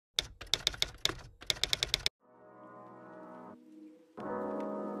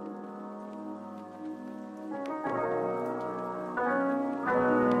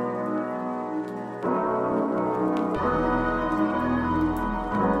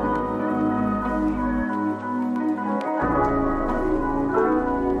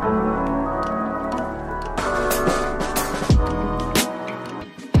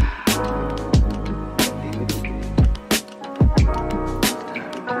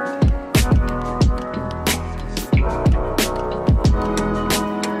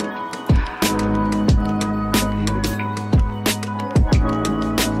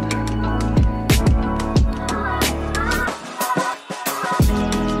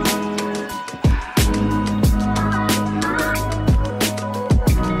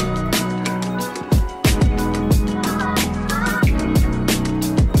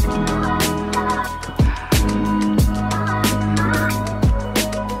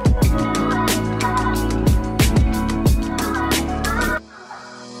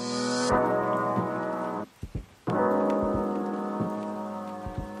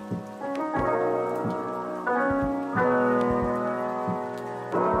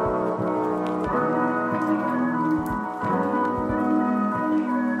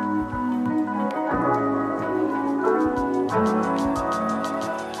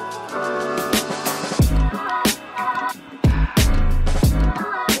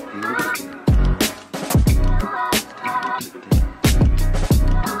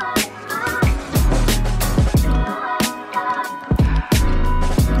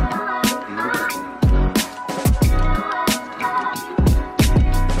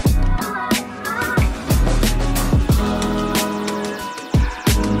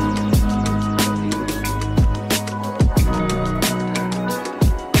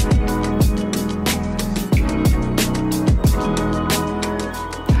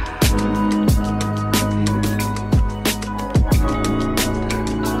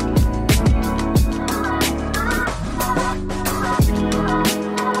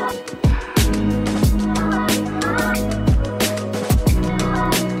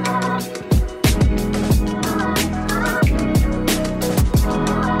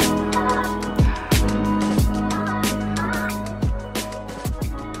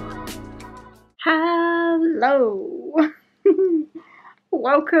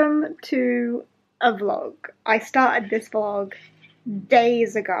welcome to a vlog. I started this vlog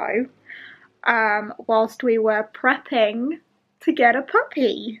days ago, whilst we were prepping to get a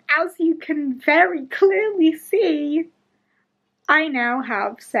puppy. As you can very clearly see, I now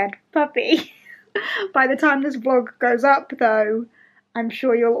have said puppy. By the time this vlog goes up though, I'm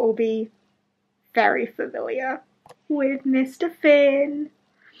sure you'll all be very familiar with Mr. Finn.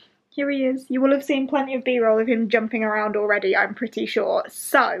 Here he is. You will have seen plenty of B-roll of him jumping around already, I'm pretty sure.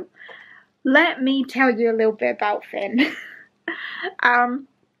 So, let me tell you a little bit about Finn. I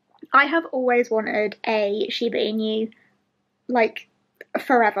have always wanted a Shiba Inu, like,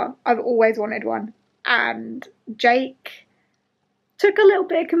 forever. I've always wanted one. And Jake took a little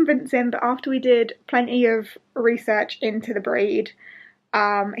bit of convincing, but after we did plenty of research into the breed,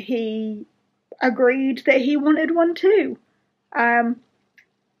 he agreed that he wanted one too.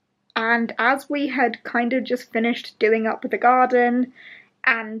 And as we had kind of just finished doing up the garden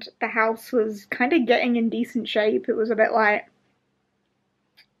and the house was kind of getting in decent shape, it was a bit like,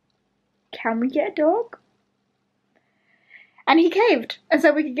 can we get a dog? And he caved and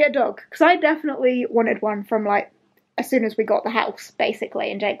said we could get a dog, because I definitely wanted one from like as soon as we got the house, basically.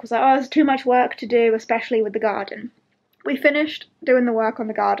 And Jake was like, oh, there's too much work to do, especially with the garden. We finished doing the work on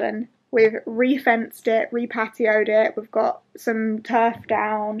the garden. We've re-fenced it, re-patioed it, we've got some turf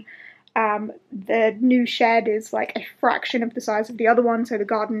down. The new shed is like a fraction of the size of the other one, so the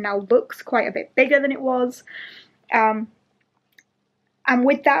garden now looks quite a bit bigger than it was. And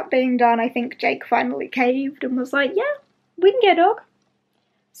with that being done, I think Jake finally caved and was like, yeah, we can get a dog.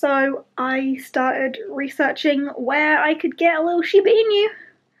 So I started researching where I could get a little Shiba Inu.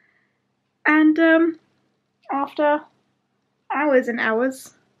 And after hours and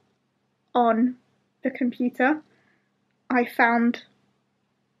hours on the computer, I found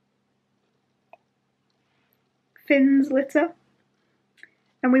Finn's litter,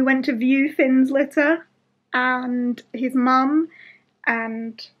 and we went to view Finn's litter and his mum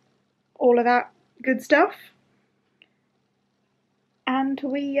and all of that good stuff, and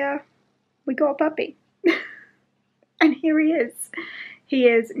we got a puppy. And here he is. He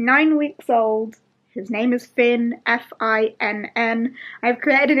is 9 weeks old. His name is Finn, F-I-N-N. I've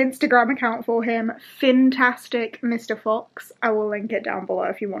created an Instagram account for him, Finntastic Mr. Fox. I will link it down below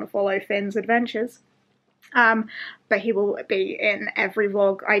if you want to follow Finn's adventures. But he will be in every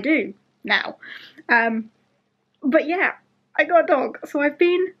vlog I do now. But yeah, I got a dog, so I've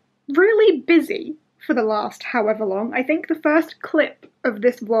been really busy for the last however long. I think the first clip of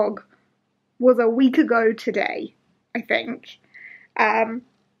this vlog was a week ago today, I think.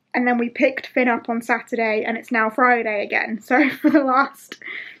 And then we picked Finn up on Saturday, and it's now Friday again. So for the last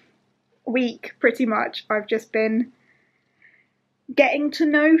week, pretty much, I've just been getting to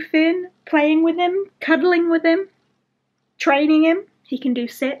know Finn, playing with him, cuddling with him, training him. He can do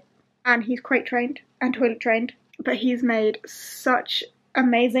sit, and he's crate trained and toilet trained. But he's made such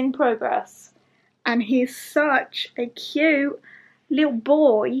amazing progress, and he's such a cute little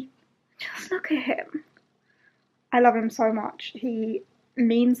boy. Just look at him. I love him so much. He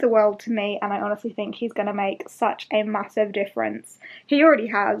means the world to me, and I honestly think he's going to make such a massive difference. He already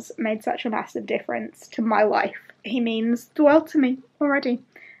has made such a massive difference to my life. He means the world to me already.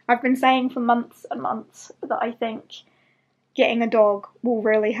 I've been saying for months and months that I think getting a dog will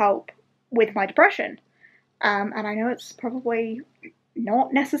really help with my depression. And I know it's probably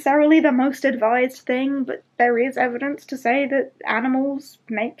not necessarily the most advised thing, but there is evidence to say that animals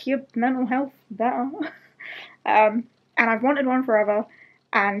make your mental health better. And I've wanted one forever.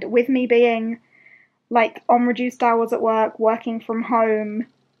 And with me being, like, on reduced hours at work, working from home,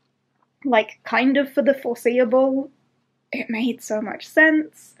 like, kind of for the foreseeable, it made so much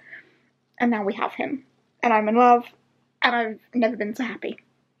sense. And now we have him. And I'm in love. And I've never been so happy.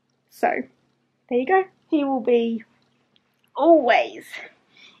 So, there you go. He will be always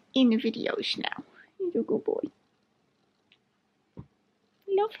in the videos now. He's a good boy.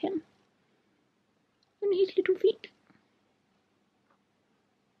 Love him. And his little feet.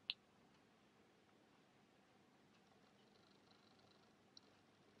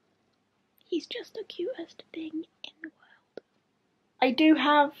 He's just the cutest thing in the world. I do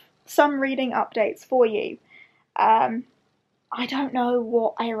have some reading updates for you. I don't know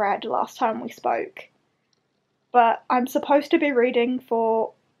what I read last time we spoke, but I'm supposed to be reading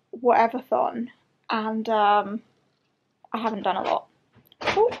for Whateverthon, and I haven't done a lot.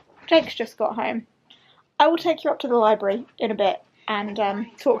 Oh, Jake's just got home. I will take you up to the library in a bit and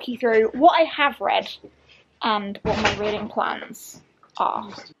talk you through what I have read and what my reading plans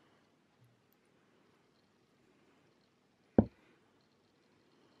are.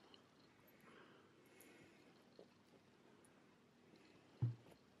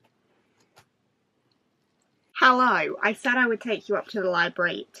 Hello, I said I would take you up to the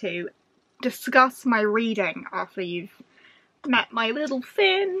library to discuss my reading after you've met my little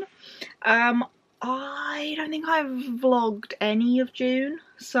Finn. I don't think I've vlogged any of June,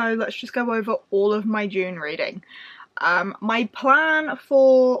 so let's just go over all of my June reading. My plan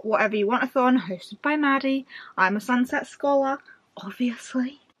for Whatever You Want-a-thon, hosted by Maddie. I'm a Sunset Scholar,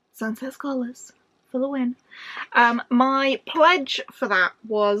 obviously. Sunset Scholars for the win. My pledge for that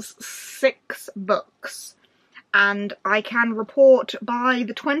was 6 books. And I can report by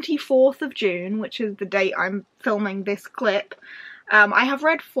the 24th of June, which is the date I'm filming this clip, I have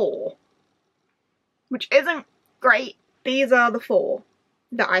read 4. Which isn't great. These are the 4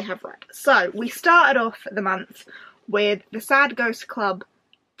 that I have read. So, we started off the month with The Sad Ghost Club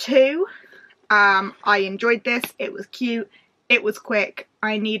 2. I enjoyed this. It was cute. It was quick.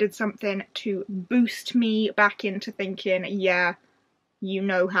 I needed something to boost me back into thinking, yeah, you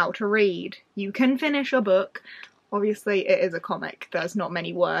know how to read. You can finish a book. Obviously it is a comic, there's not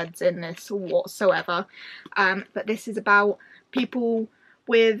many words in this whatsoever, but this is about people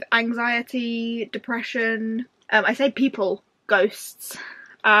with anxiety, depression, I say people, ghosts,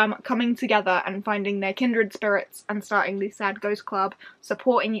 coming together and finding their kindred spirits and starting the Sad Ghost Club,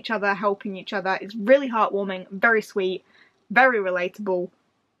 supporting each other, helping each other. It's really heartwarming, very sweet, very relatable.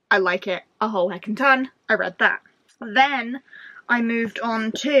 I like it a whole heckin' ton. I read that. Then I moved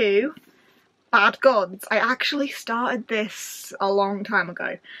on to Bad Gods. I actually started this a long time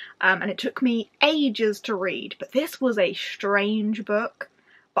ago, and it took me ages to read, but this was a strange book,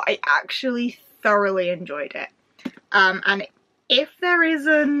 but I actually thoroughly enjoyed it. And if there is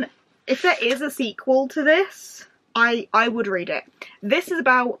a sequel to this, I would read it. This is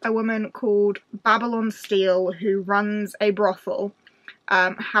about a woman called Babylon Steele who runs a brothel.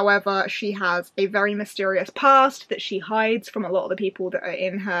 However, she has a very mysterious past that she hides from a lot of the people that are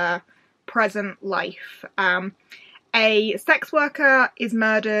in her present life. A sex worker is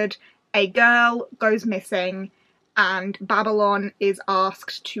murdered, a girl goes missing, and Babylon is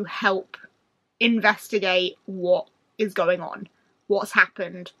asked to help investigate what is going on, what's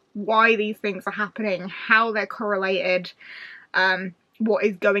happened, why these things are happening, how they're correlated, what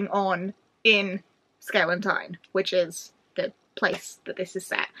is going on in Skelentine, which is the place that this is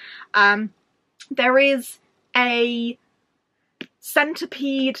set. There is a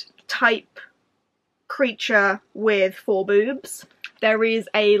centipede type creature with 4 boobs. There is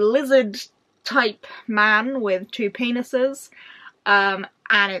a lizard type man with 2 penises, and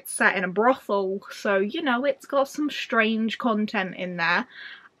it's set in a brothel, so you know it's got some strange content in there.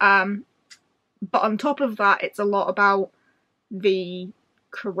 But on top of that, it's a lot about the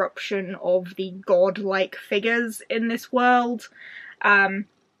corruption of the godlike figures in this world,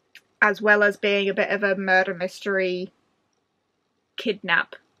 as well as being a bit of a murder mystery,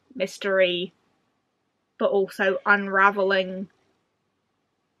 kidnap mystery, but also unravelling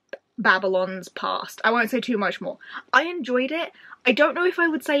Babylon's past. I won't say too much more. I enjoyed it. I don't know if I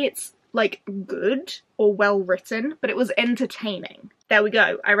would say it's, like, good or well written, but it was entertaining. There we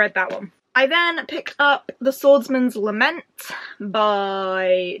go, I read that one. I then picked up The Swordsman's Lament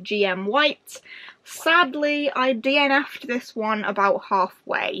by G.M. White. Sadly, I DNF'd this one about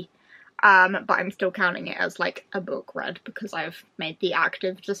halfway. But I'm still counting it as, like, a book read because I've made the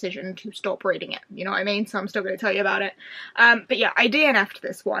active decision to stop reading it, you know what I mean? So I'm still going to tell you about it. But yeah, I DNF'd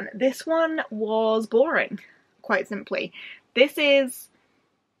this one. This one was boring, quite simply. This is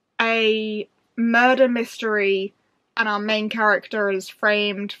a murder mystery, and our main character is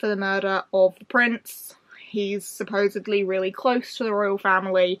framed for the murder of the prince. He's supposedly really close to the royal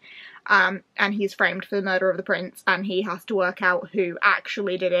family, and he's framed for the murder of the prince, and he has to work out who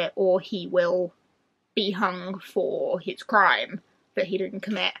actually did it, or he will be hung for his crime that he didn't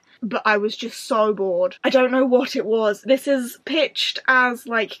commit. But I was just so bored. I don't know what it was. This is pitched as,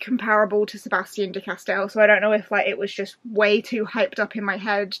 like, comparable to Sebastian de Castell, so I don't know if, like, it was just way too hyped up in my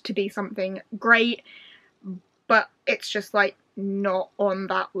head to be something great, but it's just, like, not on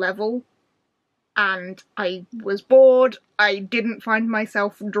that level. And I was bored, I didn't find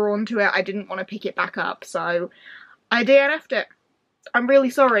myself drawn to it, I didn't want to pick it back up, so I DNF'd it. I'm really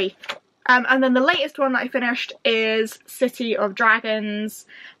sorry. And then the latest one that I finished is City of Dragons,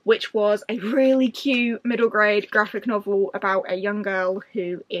 which was a really cute middle grade graphic novel about a young girl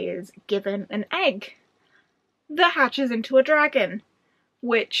who is given an egg that hatches into a dragon,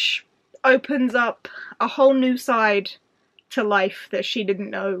 which opens up a whole new side to life that she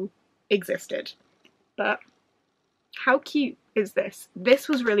didn't know existed. But how cute is this? This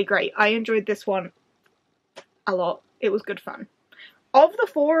was really great. I enjoyed this one a lot. It was good fun. Of the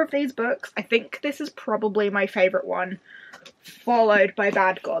 4 of these books, I think this is probably my favourite one, followed by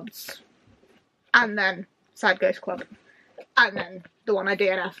Bad Gods, and then Sad Ghost Club. And then the one I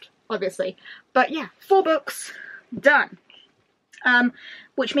DNF'd, obviously. But yeah, 4 books done.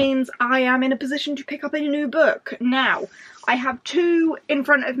 Which means I am in a position to pick up a new book. Now, I have 2 in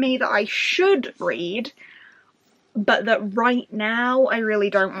front of me that I should read, but that right now I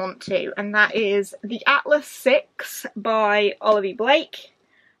really don't want to, and that is The Atlas 6 by Olivia Blake.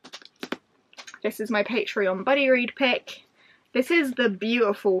 This is my Patreon buddy read pick. This is the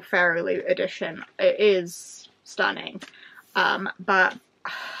beautiful Fairy Loot edition. It is stunning, but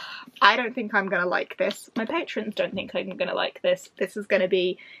I don't think I'm gonna like this. My patrons don't think I'm gonna like this. This is gonna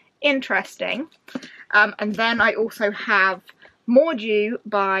be interesting. And then I also have More Due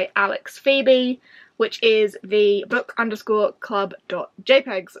by Alex Phoebe, which is the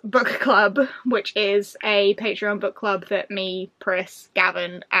book_club.jpeg's book club, which is a Patreon book club that me, Pris,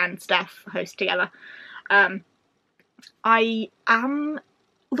 Gavin and Steph host together. I am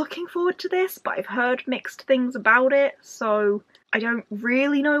looking forward to this, but I've heard mixed things about it, so I don't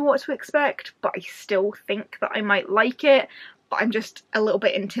really know what to expect, but I still think that I might like it, but I'm just a little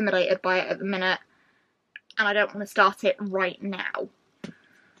bit intimidated by it at the minute, and I don't want to start it right now.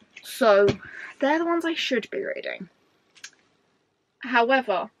 So they're the ones I should be reading.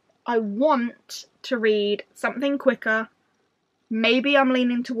 However, I want to read something quicker. Maybe I'm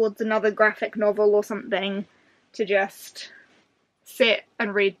leaning towards another graphic novel or something to just sit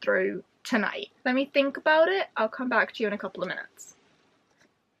and read through tonight. Let me think about it. I'll come back to you in a couple of minutes.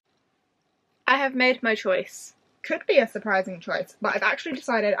 I have made my choice. Could be a surprising choice, but I've actually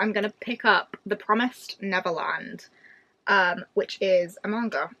decided I'm going to pick up The Promised Neverland, which is a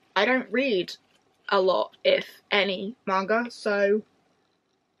manga. I don't read a lot, if any, manga, so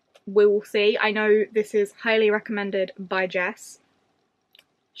we will see. I know this is highly recommended by Jess.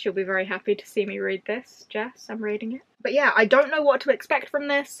 She'll be very happy to see me read this. Jess, I'm reading it. But yeah, I don't know what to expect from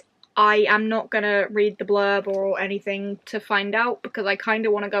this. I am not going to read the blurb or anything to find out, because I kind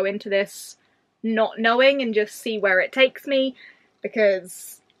of want to go into this not knowing and just see where it takes me,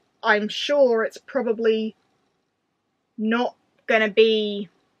 because I'm sure it's probably not going to be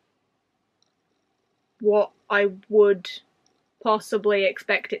what I would possibly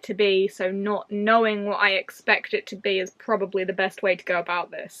expect it to be, so not knowing what I expect it to be is probably the best way to go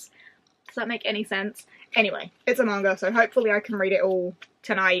about this. Does that make any sense? Anyway, it's a manga, so hopefully I can read it all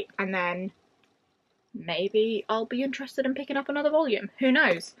tonight, and then maybe I'll be interested in picking up another volume. Who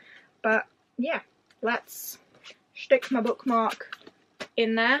knows? But yeah, let's stick my bookmark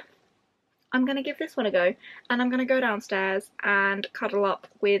in there. I'm going to give this one a go, and I'm going to go downstairs and cuddle up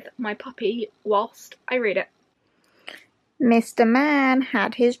with my puppy whilst I read it. Mr. Man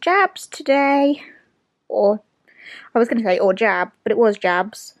had his jabs today. Or, I was going to say or jab, but it was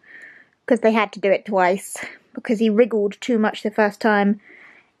jabs, because they had to do it twice, because he wriggled too much the first time,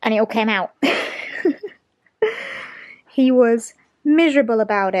 and it all came out. He was miserable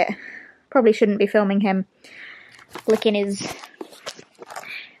about it. Probably shouldn't be filming him licking his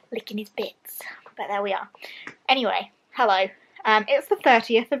bits, but there we are. Anyway, hello. It's the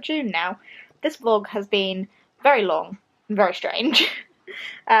 30th of June now. This vlog has been very long and very strange.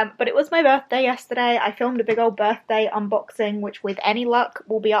 But it was my birthday yesterday. I filmed a big old birthday unboxing, which with any luck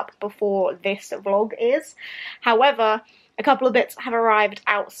will be up before this vlog is. However, a couple of bits have arrived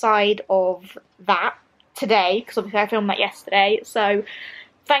outside of that today, because obviously I filmed that yesterday. So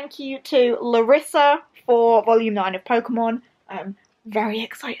thank you to Larissa for Volume 9 of Pokemon. I'm very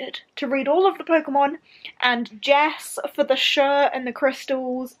excited to read all of the Pokemon. And Jess for the shirt and the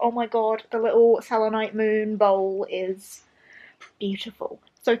crystals. Oh my god, the little selenite moon bowl is beautiful.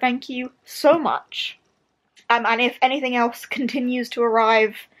 So thank you so much. And if anything else continues to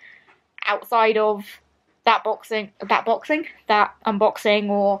arrive outside of that unboxing,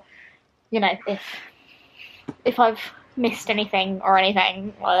 or, you know, if I've missed anything or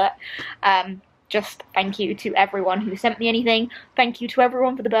anything like that, just thank you to everyone who sent me anything. Thank you to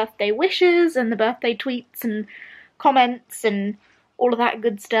everyone for the birthday wishes and the birthday tweets and comments and all of that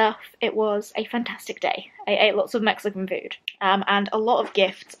good stuff. It was a fantastic day. I ate lots of Mexican food. And a lot of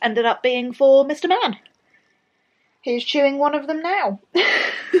gifts ended up being for Mr. Man. He's chewing one of them now.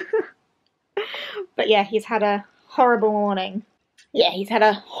 But yeah, he's had a horrible morning. Yeah, he's had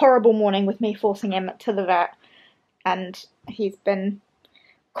a horrible morning with me forcing him to the vet. And he's been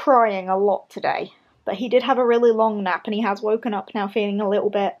crying a lot today. But he did have a really long nap, and he has woken up now feeling a little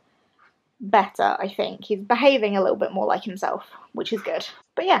bit better, I think. He's behaving a little bit more like himself, which is good.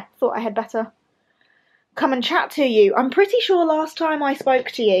 But yeah, thought I had better come and chat to you. I'm pretty sure last time I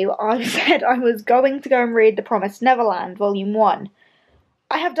spoke to you, I said I was going to go and read The Promised Neverland, Volume 1.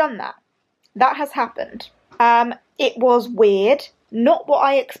 I have done that. That has happened. It was weird. Not what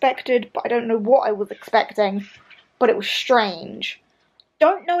I expected, but I don't know what I was expecting, but it was strange.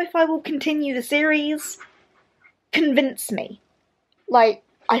 Don't know if I will continue the series. Convince me. Like,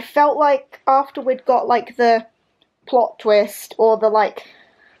 I felt like after we'd got, like, the plot twist, or the, like,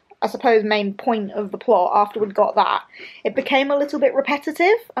 I suppose main point of the plot, after we'd got that, it became a little bit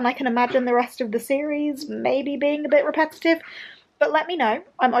repetitive, and I can imagine the rest of the series maybe being a bit repetitive, but let me know.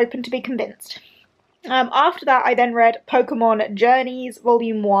 I'm open to be convinced. After that, I then read Pokemon Journeys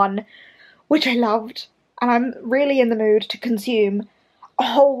Volume 1, which I loved, and I'm really in the mood to consume a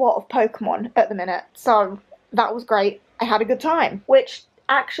whole lot of Pokemon at the minute, so that was great. I had a good time, which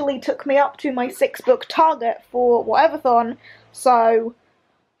actually took me up to my 6-book target for Whateverthon, so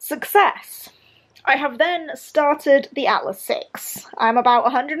success. I have then started the Atlas 6. I'm about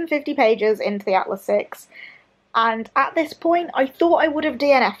 150 pages into the Atlas 6, and at this point I thought I would have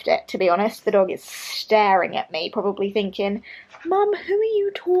DNF'd it, to be honest. The dog is staring at me, probably thinking, Mum, who are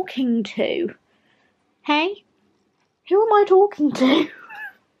you talking to? Hey? Who am I talking to?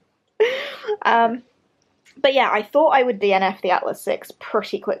 But yeah, I thought I would DNF the Atlas 6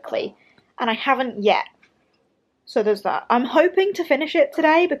 pretty quickly, and I haven't yet. So there's that. I'm hoping to finish it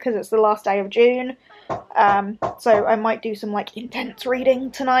today because it's the last day of June, so I might do some, like, intense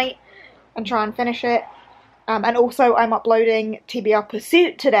reading tonight and try and finish it. And also I'm uploading TBR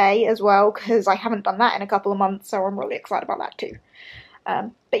Pursuit today as well, because I haven't done that in a couple of months, so I'm really excited about that too.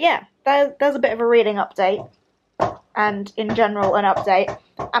 But yeah, there's a bit of a reading update, and in general an update,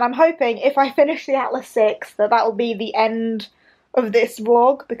 and I'm hoping if I finish the Atlas 6 that will be the end of this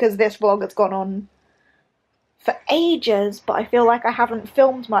vlog, because this vlog has gone on for ages, but I feel like I haven't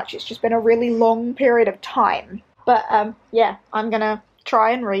filmed much. It's just been a really long period of time. But yeah, I'm gonna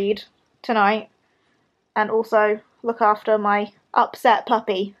try and read tonight, and also look after my upset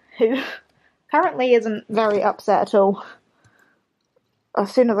puppy, who currently isn't very upset at all.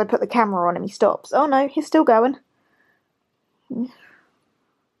 As soon as I put the camera on him, he stops. Oh no, he's still going.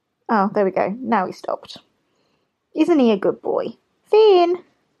 Oh, there we go. Now he stopped. Isn't he a good boy? Finn!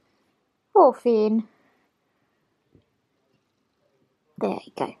 Poor Finn. There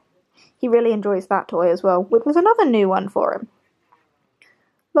you go. He really enjoys that toy as well, which was another new one for him.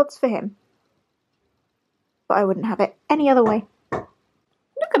 Lots for him. But I wouldn't have it any other way.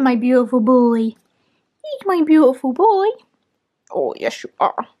 Look at my beautiful boy. He's my beautiful boy. Oh, yes you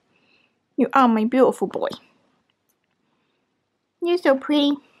are. You are my beautiful boy. You're so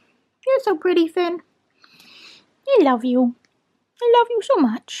pretty. You're so pretty, Finn. I love you. I love you so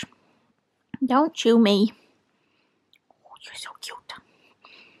much. Don't you, me? Oh, you're so cute.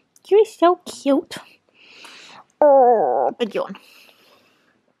 You're so cute. Oh, big yawn.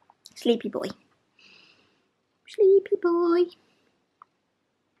 Sleepy boy. Sleepy boy.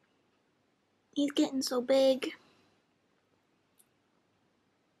 He's getting so big.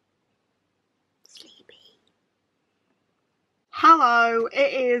 Hello,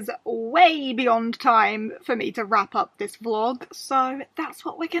 it is way beyond time for me to wrap up this vlog, so that's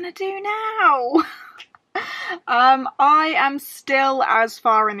what we're gonna do now. I am still as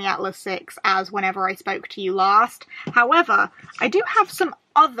far in the Atlas 6 as whenever I spoke to you last. However, I do have some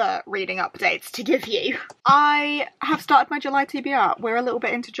other reading updates to give you. I have started my July TBR. We're a little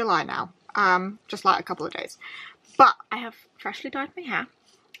bit into July now, just like a couple of days. But I have freshly dyed my hair.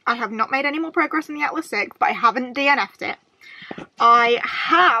 I have not made any more progress in the Atlas 6, but I haven't DNF'd it. I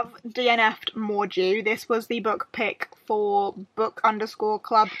have DNF'd Mordew. This was the book pick for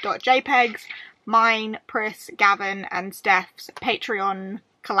book_club.jpegs, mine, Pris, Gavin and Steph's Patreon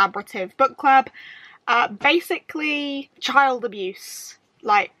collaborative book club. Basically child abuse,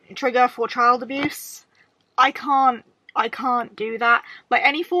 like trigger for child abuse. I can't do that. Like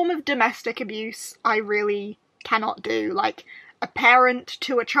any form of domestic abuse I really cannot do. Like a parent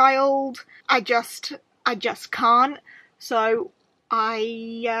to a child, I just can't. So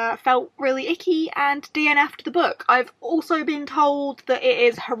I felt really icky and DNF'd the book. I've also been told that it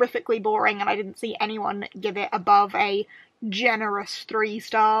is horrifically boring and I didn't see anyone give it above a generous 3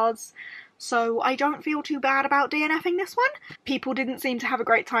 stars. So I don't feel too bad about DNFing this one. People didn't seem to have a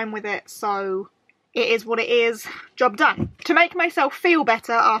great time with it, so it is what it is. Job done. To make myself feel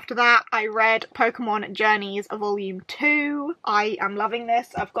better after that, I read Pokemon Journeys Volume 2. I am loving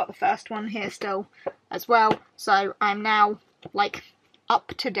this. I've got the first one here still as well, so I'm now, like,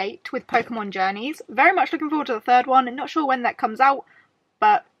 up to date with Pokemon Journeys. Very much looking forward to the third one. I'm not sure when that comes out,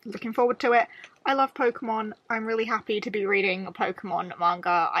 but looking forward to it. I love Pokemon. I'm really happy to be reading a Pokemon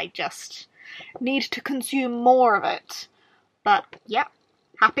manga. I just need to consume more of it. But, yeah,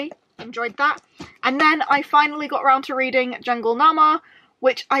 happy. Enjoyed that. And then I finally got around to reading Jungle Nama,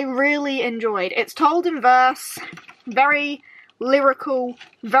 which I really enjoyed. It's told in verse, very lyrical,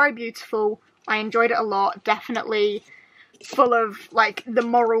 very beautiful. I enjoyed it a lot. Definitely full of like the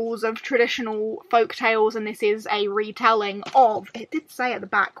morals of traditional folk tales, and this is a retelling of, it did say at the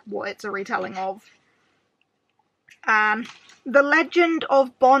back what it's a retelling of, the legend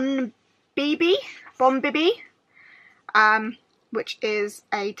of Bon Bibi, which is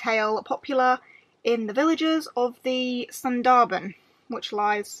a tale popular in the villages of the Sundarban, which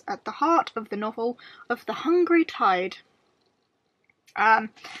lies at the heart of the novel of The Hungry Tide.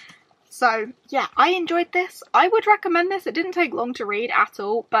 So yeah, I enjoyed this. I would recommend this. It didn't take long to read at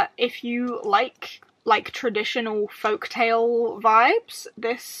all, but if you like traditional folktale vibes,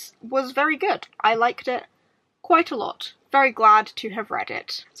 this was very good. I liked it quite a lot. Very glad to have read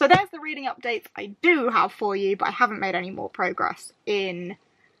it. So there's the reading updates I do have for you, but I haven't made any more progress in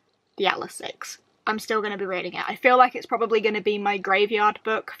the Atlas 6. I'm still going to be reading it. I feel like it's probably going to be my graveyard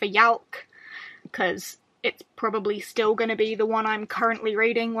book for Yalk, because it's probably still going to be the one I'm currently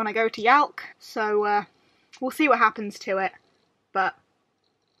reading when I go to Yalk. So we'll see what happens to it. But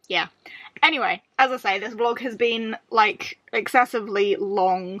yeah. Anyway, as I say, this vlog has been like excessively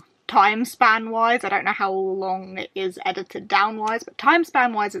long time span wise. I don't know how long it is edited down wise, but time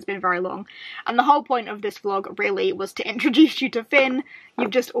span wise it's been very long. And the whole point of this vlog really was to introduce you to Finn.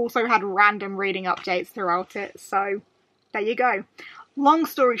 You've just also had random reading updates throughout it, so there you go. Long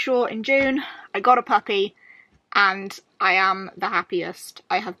story short, in June I got a puppy and I am the happiest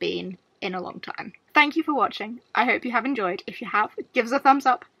I have been in a long time. Thank you for watching. I hope you have enjoyed. If you have, give us a thumbs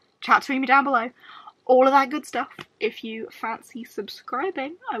up, chat to me down below, all of that good stuff. If you fancy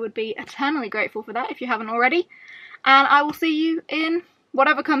subscribing, I would be eternally grateful for that if you haven't already. And I will see you in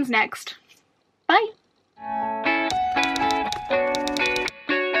whatever comes next. Bye!